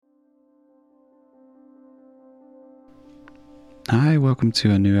Hi, welcome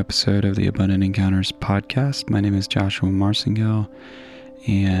to a new episode of the Abundant Encounters podcast. My name is Joshua Marcingale,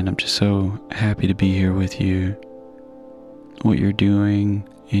 and I'm just so happy to be here with you. What you're doing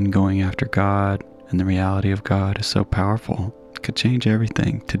in going after God and the reality of God is so powerful. It could change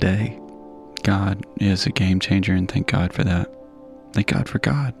everything today. God is a game changer, and thank God for that. Thank God for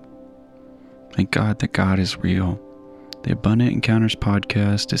God. Thank God that God is real. The Abundant Encounters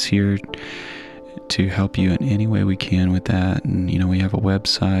podcast is here to help you in any way we can with that. And, we have a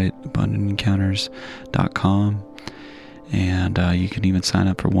website, abundantencounters.com, and you can even sign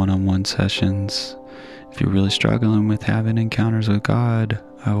up for one-on-one sessions. If you're really struggling with having encounters with God,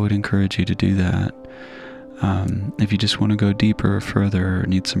 I would encourage you to do that. If you just want to go deeper or further, or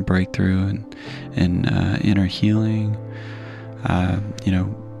need some breakthrough and inner healing,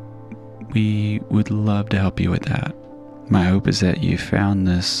 we would love to help you with that. My hope is that you found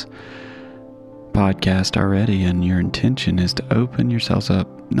this podcast already, and your intention is to open yourselves up,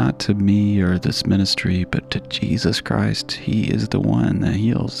 not to me or this ministry, but to Jesus Christ. He is the one that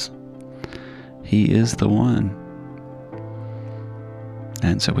heals. He is the one.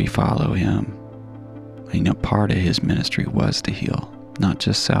 And so we follow him. Part of his ministry was to heal, not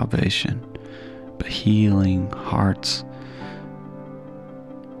just salvation, but healing hearts,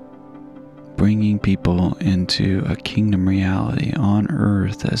 bringing people into a kingdom reality on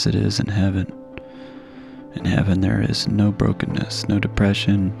earth as it is in heaven. In heaven there is no brokenness, no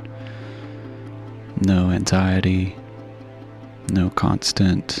depression, no anxiety, no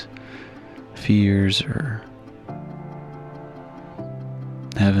constant fears.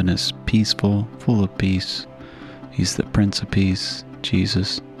 Heaven is peaceful, full of peace. He's the Prince of Peace,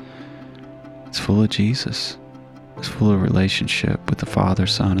 Jesus. It's full of Jesus. It's full of relationship with the Father,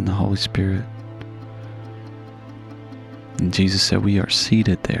 Son, and the Holy Spirit. And Jesus said we are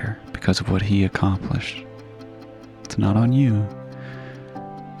seated there because of what he accomplished. It's not on you.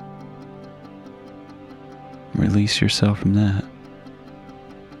 Release yourself from that.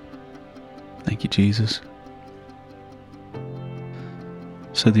 Thank you, Jesus.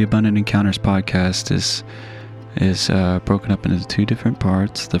 So the Abundant Encounters podcast is broken up into two different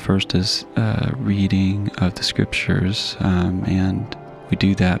parts. The first is reading of the scriptures, and we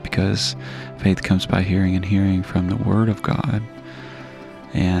do that because faith comes by hearing, and hearing from the Word of God.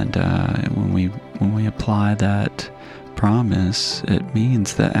 And when we apply that promise, it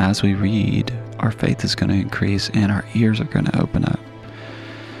means that as we read, our faith is going to increase and our ears are going to open up.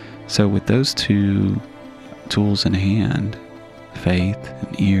 So with those two tools in hand, faith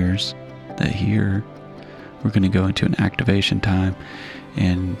and ears that hear, we're going to go into an activation time.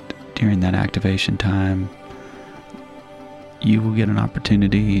 And during that activation time, you will get an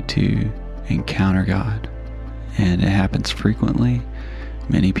opportunity to encounter God. And it happens frequently.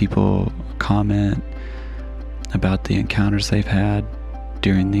 Many people comment about the encounters they've had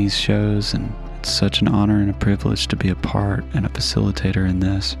during these shows, and it's such an honor and a privilege to be a part and a facilitator in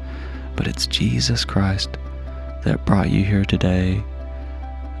this. But it's Jesus Christ that brought you here today,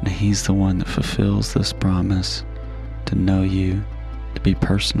 and he's the one that fulfills this promise to know you, to be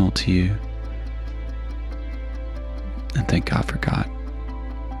personal to you. And thank God for God.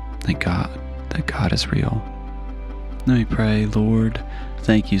 Thank God that God is real. Let me pray. Lord,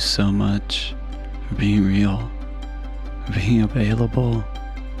 thank you so much for being real, for being available,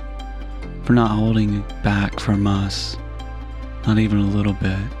 for not holding back from us, not even a little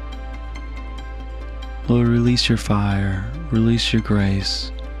bit. Lord, release your fire, release your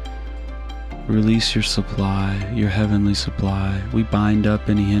grace, release your supply, your heavenly supply. We bind up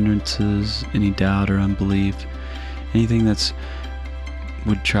any hindrances, any doubt or unbelief, anything that's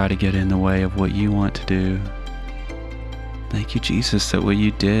would try to get in the way of what you want to do. Thank you, Jesus, that what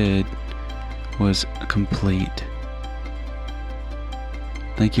you did was complete.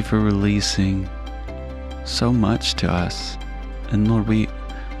 Thank you for releasing so much to us. And Lord, we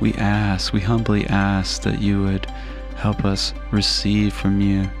humbly ask that you would help us receive from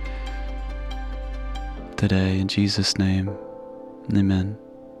you today. In Jesus' name, amen.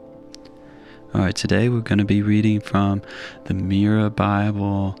 Alright, today we're going to be reading from the Mirror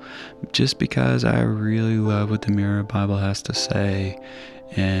Bible, just because I really love what the Mirror Bible has to say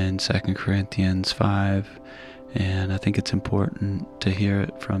in 2 Corinthians 5, and I think it's important to hear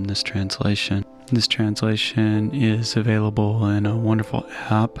it from this translation. This translation is available in a wonderful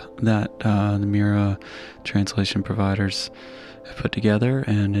app that the Mirror translation providers have put together,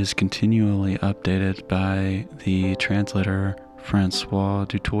 and is continually updated by the translator Francois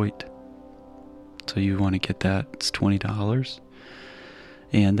Dutoit. So you want to get that, it's $20.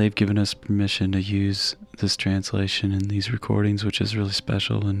 And they've given us permission to use this translation in these recordings, which is really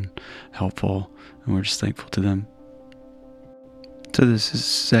special and helpful. And we're just thankful to them. So this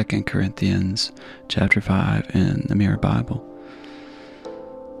is 2 Corinthians chapter 5 in the Mirror Bible.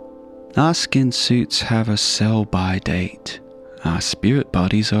 Our skin suits have a sell-by date. Our spirit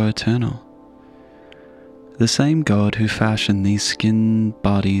bodies are eternal. The same God who fashioned these skin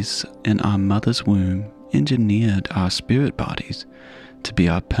bodies in our mother's womb engineered our spirit bodies to be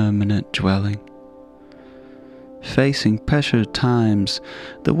our permanent dwelling. Facing pressured times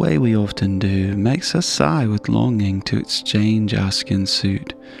the way we often do makes us sigh with longing to exchange our skin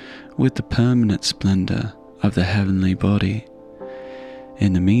suit with the permanent splendor of the heavenly body.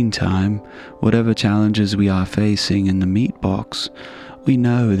 In the meantime, whatever challenges we are facing in the meat box, we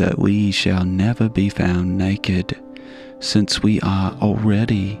know that we shall never be found naked, since we are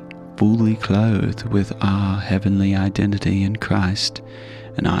already fully clothed with our heavenly identity in Christ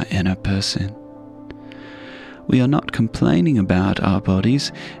and our inner person. We are not complaining about our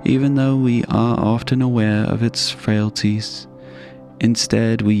bodies, even though we are often aware of its frailties.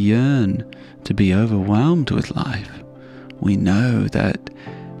 Instead, we yearn to be overwhelmed with life. We know that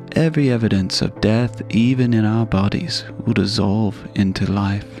every evidence of death, even in our bodies, will dissolve into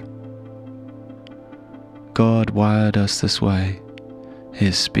life. God wired us this way.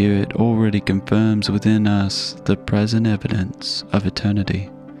 His Spirit already confirms within us the present evidence of eternity.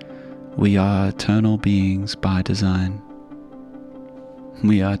 We are eternal beings by design.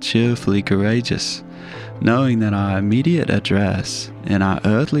 We are cheerfully courageous, knowing that our immediate address in our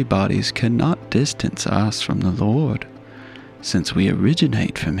earthly bodies cannot distance us from the Lord, since we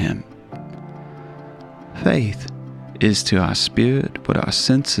originate from Him. Faith is to our spirit what our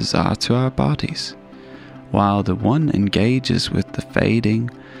senses are to our bodies. While the one engages with the fading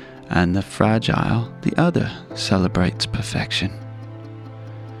and the fragile, the other celebrates perfection.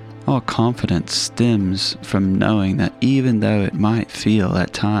 Our confidence stems from knowing that even though it might feel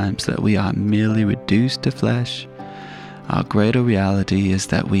at times that we are merely reduced to flesh, our greater reality is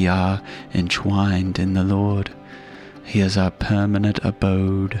that we are entwined in the Lord. He is our permanent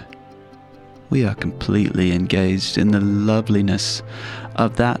abode. We are completely engaged in the loveliness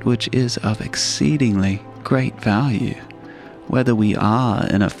of that which is of exceedingly great value, whether we are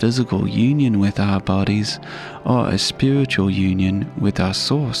in a physical union with our bodies or a spiritual union with our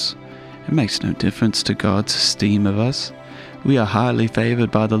source. It makes no difference to God's esteem of us. We are highly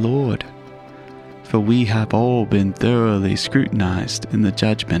favored by the Lord, for we have all been thoroughly scrutinized in the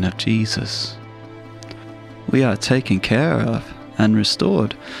judgment of Jesus. We are taken care of and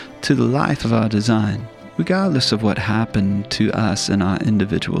restored to the life of our design, regardless of what happened to us in our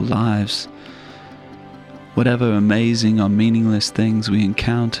individual lives. Whatever amazing or meaningless things we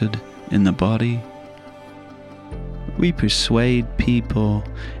encountered in the body, we persuade people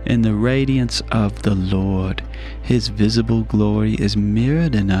in the radiance of the Lord. His visible glory is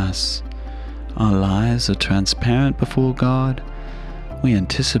mirrored in us. Our lives are transparent before God. We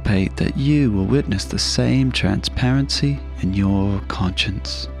anticipate that you will witness the same transparency in your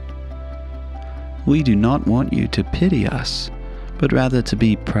conscience. We do not want you to pity us, but rather to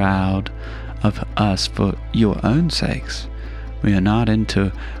be proud of us for your own sakes. We are not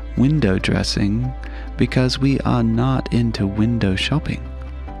into window dressing because we are not into window shopping.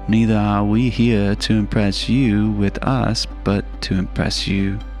 Neither are we here to impress you with us, but to impress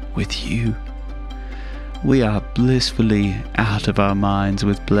you with you. We are blissfully out of our minds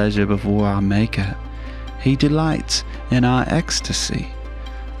with pleasure before our Maker. He delights in our ecstasy.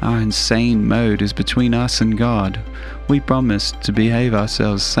 Our insane mode is between us and God. We promise to behave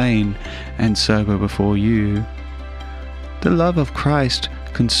ourselves sane and sober before you. The love of Christ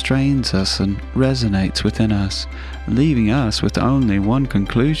constrains us and resonates within us, leaving us with only one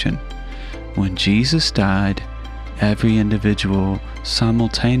conclusion. When Jesus died, every individual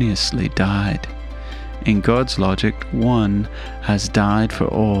simultaneously died. In God's logic, one has died for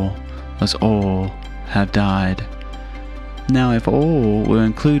all, as all have died. Now, if all were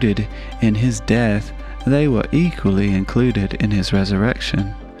included in His death, they were equally included in His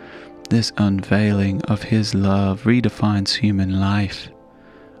resurrection. This unveiling of His love redefines human life.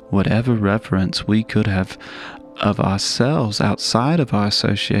 Whatever reference we could have of ourselves outside of our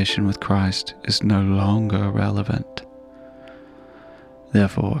association with Christ is no longer relevant.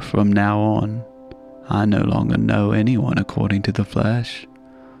 Therefore, from now on, I no longer know anyone according to the flesh.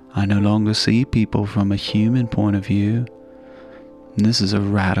 I no longer see people from a human point of view. And this is a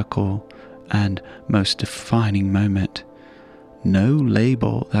radical and most defining moment. No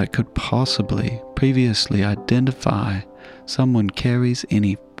label that could possibly previously identify someone carries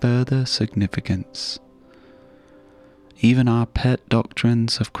any further significance. Even our pet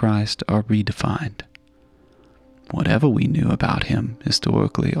doctrines of Christ are redefined. Whatever we knew about Him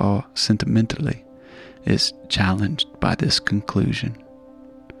historically or sentimentally is challenged by this conclusion.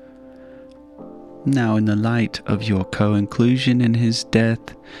 Now, in the light of your co-inclusion in his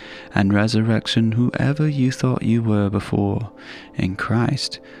death and resurrection, whoever you thought you were before, in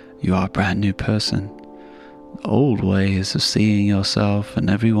Christ, you are a brand new person. The old ways of seeing yourself and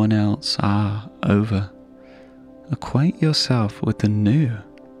everyone else are over. Acquaint yourself with the new.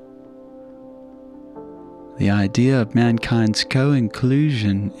 The idea of mankind's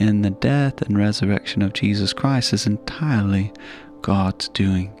co-inclusion in the death and resurrection of Jesus Christ is entirely God's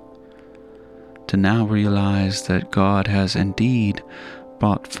doing. To now realize that God has indeed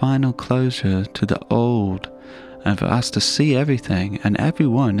brought final closure to the old, and for us to see everything and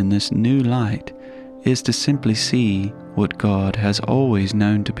everyone in this new light is to simply see what God has always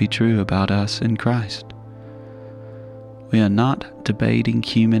known to be true about us in Christ. We are not debating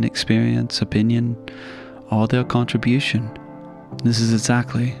human experience, opinion, or their contribution. This is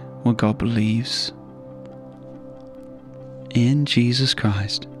exactly what God believes. In Jesus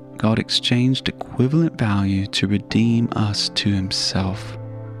Christ, God exchanged equivalent value to redeem us to himself.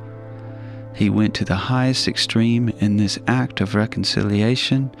 He went to the highest extreme in this act of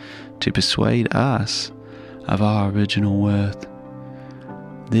reconciliation to persuade us of our original worth.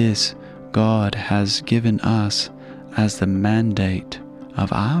 This God has given us as the mandate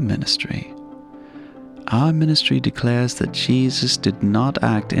of our ministry. Our ministry declares that Jesus did not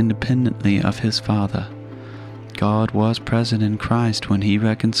act independently of his Father. God was present in Christ when he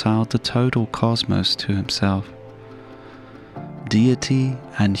reconciled the total cosmos to himself. Deity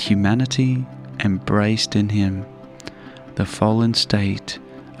and humanity embraced in him. The fallen state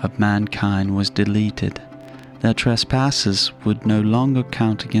of mankind was deleted. Their trespasses would no longer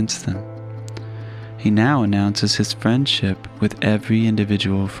count against them. He now announces his friendship with every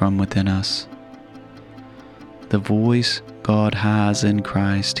individual from within us. The voice God has in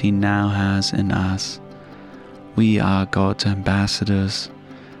Christ, he now has in us. We are God's ambassadors.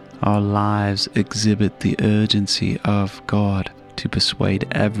 Our lives exhibit the urgency of God to persuade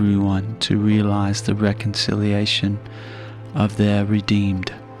everyone to realize the reconciliation of their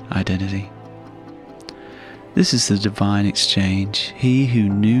redeemed identity. This is the divine exchange. He who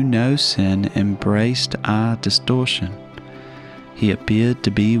knew no sin embraced our distortion. He appeared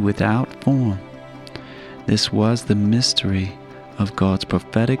to be without form. This was the mystery of God's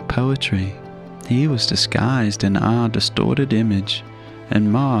prophetic poetry. He was disguised in our distorted image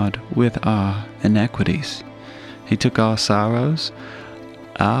and marred with our iniquities. He took our sorrows,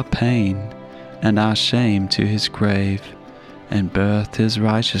 our pain, and our shame to his grave, and birthed his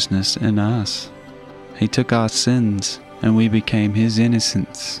righteousness in us. He took our sins, and we became his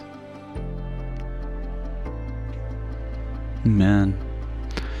innocence. Amen.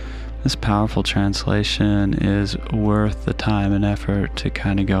 This powerful translation is worth the time and effort to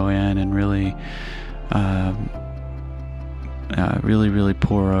kind of go in and really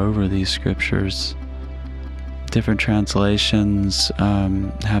pour over these scriptures. Different translations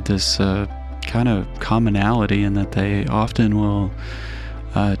have this kind of commonality in that they often will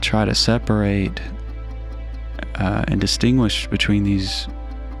try to separate and distinguish between these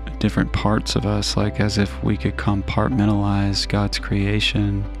different parts of us, like as if we could compartmentalize God's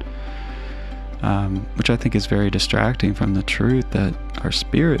creation, which I think is very distracting from the truth that our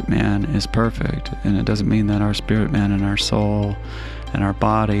spirit man is perfect. And it doesn't mean that our spirit man and our soul and our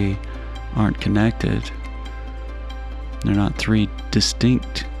body aren't connected. They're not three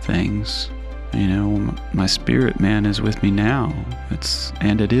distinct things. You know, my spirit man is with me now.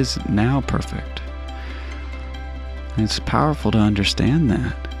 It is now perfect. And it's powerful to understand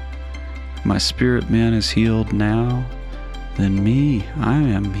that. If my spirit man is healed now, then me, I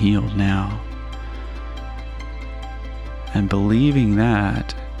am healed now. And believing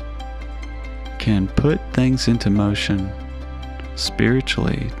that can put things into motion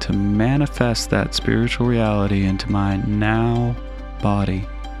spiritually to manifest that spiritual reality into my now body.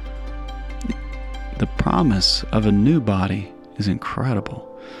 The promise of a new body is incredible.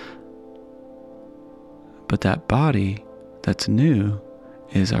 But that body that's new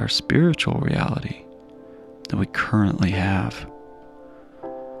is our spiritual reality that we currently have.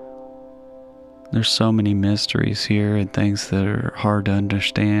 There's so many mysteries here and things that are hard to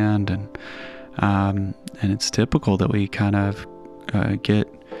understand, and it's typical that we kind of get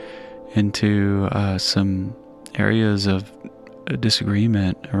into some areas of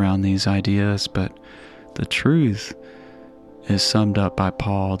disagreement around these ideas, but the truth is summed up by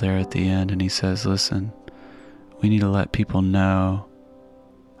Paul there at the end, and he says, listen, we need to let people know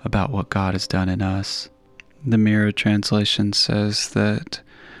about what God has done in us. The Mirror translation says that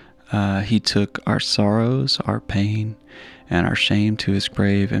he took our sorrows, our pain, and our shame to his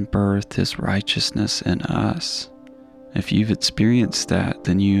grave and birthed his righteousness in us. If you've experienced that,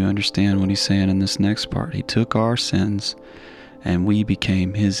 then you understand what he's saying in this next part. He took our sins and we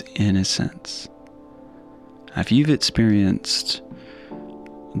became his innocence. If you've experienced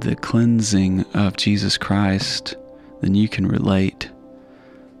the cleansing of Jesus Christ, then you can relate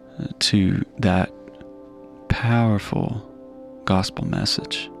to that powerful gospel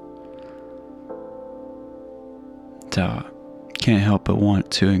message. So, can't help but want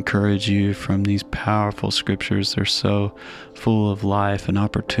to encourage you from these powerful scriptures. They're so full of life and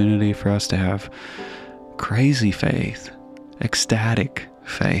opportunity for us to have crazy faith, ecstatic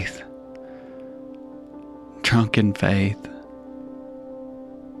faith, drunken faith,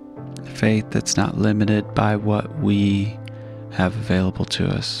 faith that's not limited by what we have available to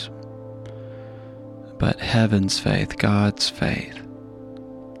us, but heaven's faith, God's faith,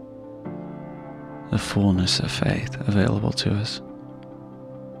 the fullness of faith available to us.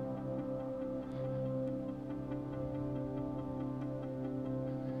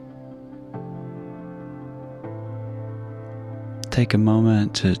 Take a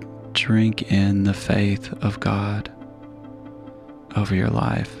moment to drink in the faith of God over your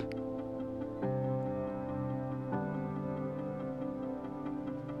life.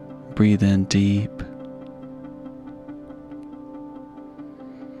 Breathe in deep.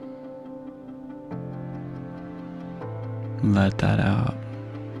 Let that out.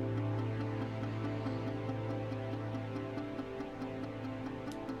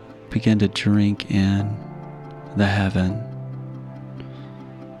 Begin to drink in the heaven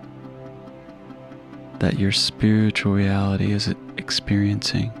that your spiritual reality is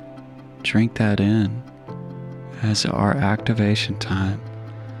experiencing. Drink that in as our activation time.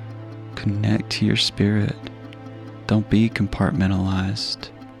 Connect to your spirit. Don't be compartmentalized.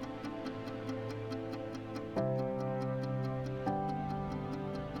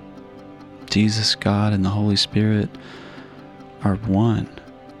 Jesus, God, and the Holy Spirit are one.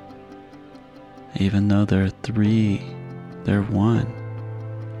 Even though there are three, they're one.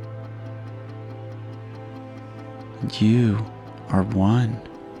 You are one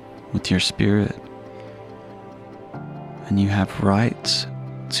with your spirit. And you have rights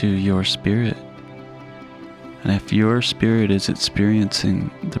to your spirit. And if your spirit is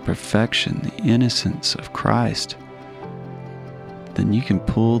experiencing the perfection, the innocence of Christ, then you can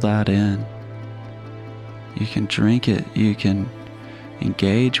pull that in. You can drink it. You can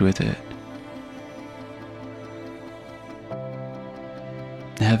engage with it.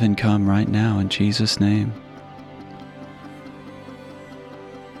 Heaven come right now in Jesus' name.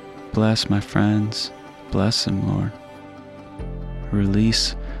 Bless my friends. Bless them, Lord.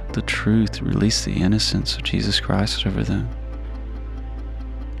 Release the truth. Release the innocence of Jesus Christ over them.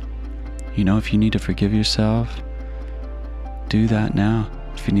 You know, if you need to forgive yourself, do that now.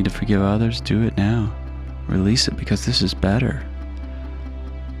 If you need to forgive others, do it now. Release it, because this is better.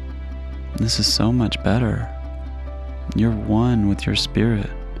 This is so much better. You're one with your spirit.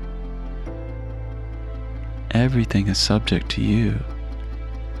 Everything is subject to you.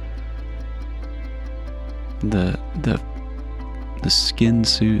 The skin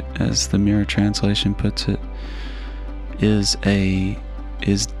suit, as the Mirror translation puts it, is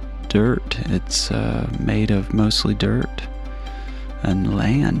dirt. It's made of mostly dirt and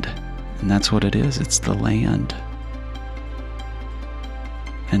land. And that's what it is. It's the land.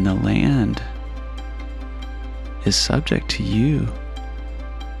 And the land is subject to you.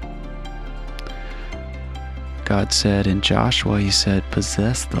 God said in Joshua, he said,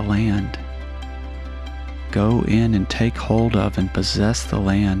 possess the land. Go in and take hold of and possess the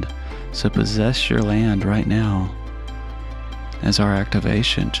land. So possess your land right now as our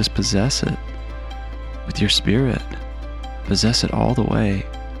activation. Just possess it with your spirit. Possess it all the way.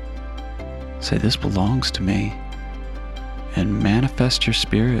 Say, this belongs to me. And manifest your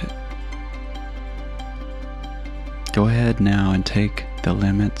spirit. Go ahead now and take the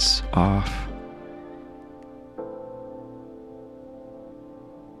limits off.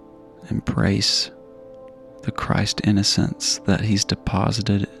 Embrace the Christ innocence that he's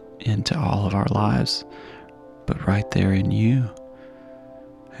deposited into all of our lives, but right there in you.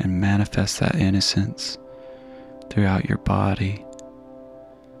 And manifest that innocence throughout your body,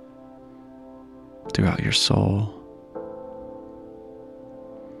 throughout your soul.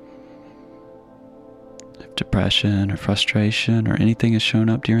 If depression or frustration or anything has shown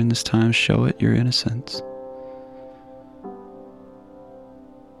up during this time, show it your innocence.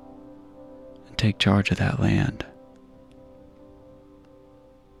 And take charge of that land.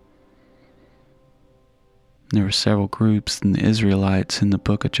 There were several groups in the Israelites in the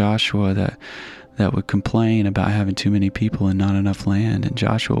book of Joshua that would complain about having too many people and not enough land, and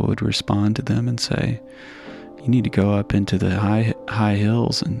Joshua would respond to them and say, you need to go up into the high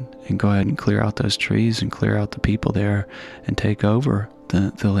hills and go ahead and clear out those trees and clear out the people there and take over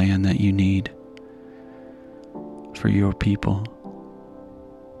the land that you need for your people.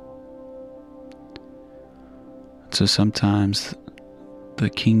 So sometimes the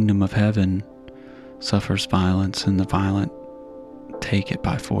kingdom of heaven suffers violence, and the violent take it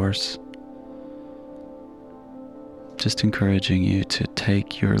by force. Just encouraging you to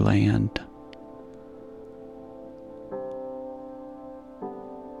take your land.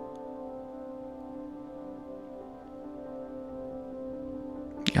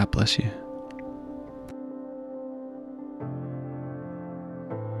 God bless you.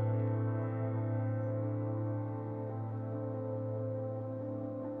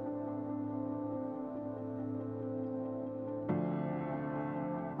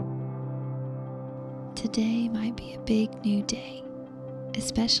 Today might be a big new day,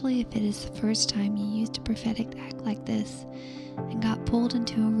 especially if it is the first time you used a prophetic act like this and got pulled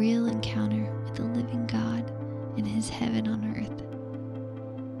into a real encounter with the living God in His heaven on earth.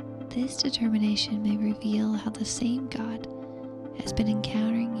 This determination may reveal how the same God has been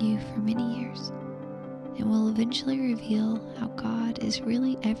encountering you for many years, and will eventually reveal how God is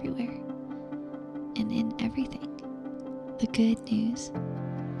really everywhere and in everything. The good news: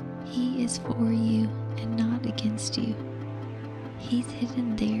 He is for you and not against you. He's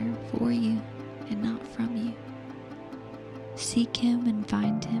hidden there for you and not from you. Seek Him and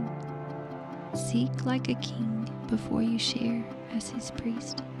find Him. Seek like a king before you share as His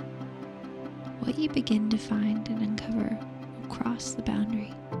priest. What you begin to find and uncover will cross the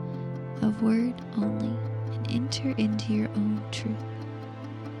boundary of word only and enter into your own truth.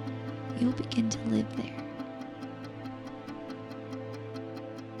 You'll begin to live there.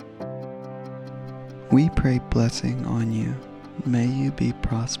 We pray blessing on you. May you be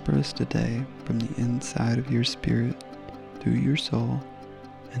prosperous today from the inside of your spirit, through your soul,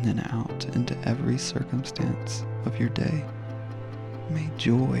 and then out into every circumstance of your day. May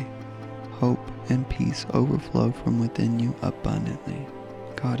joy, hope, and peace overflow from within you abundantly.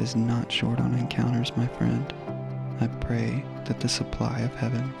 God is not short on encounters, my friend. I pray that the supply of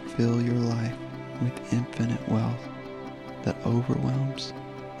heaven fill your life with infinite wealth that overwhelms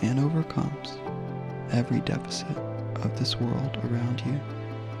and overcomes every deficit of this world around you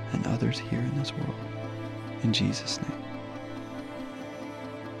and others here in this world. In Jesus' name.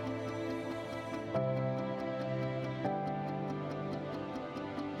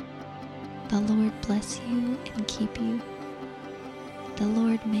 The Lord bless you and keep you. The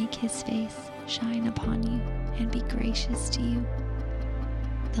Lord make His face shine upon you and be gracious to you.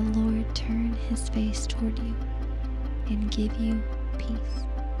 The Lord turn His face toward you and give you peace.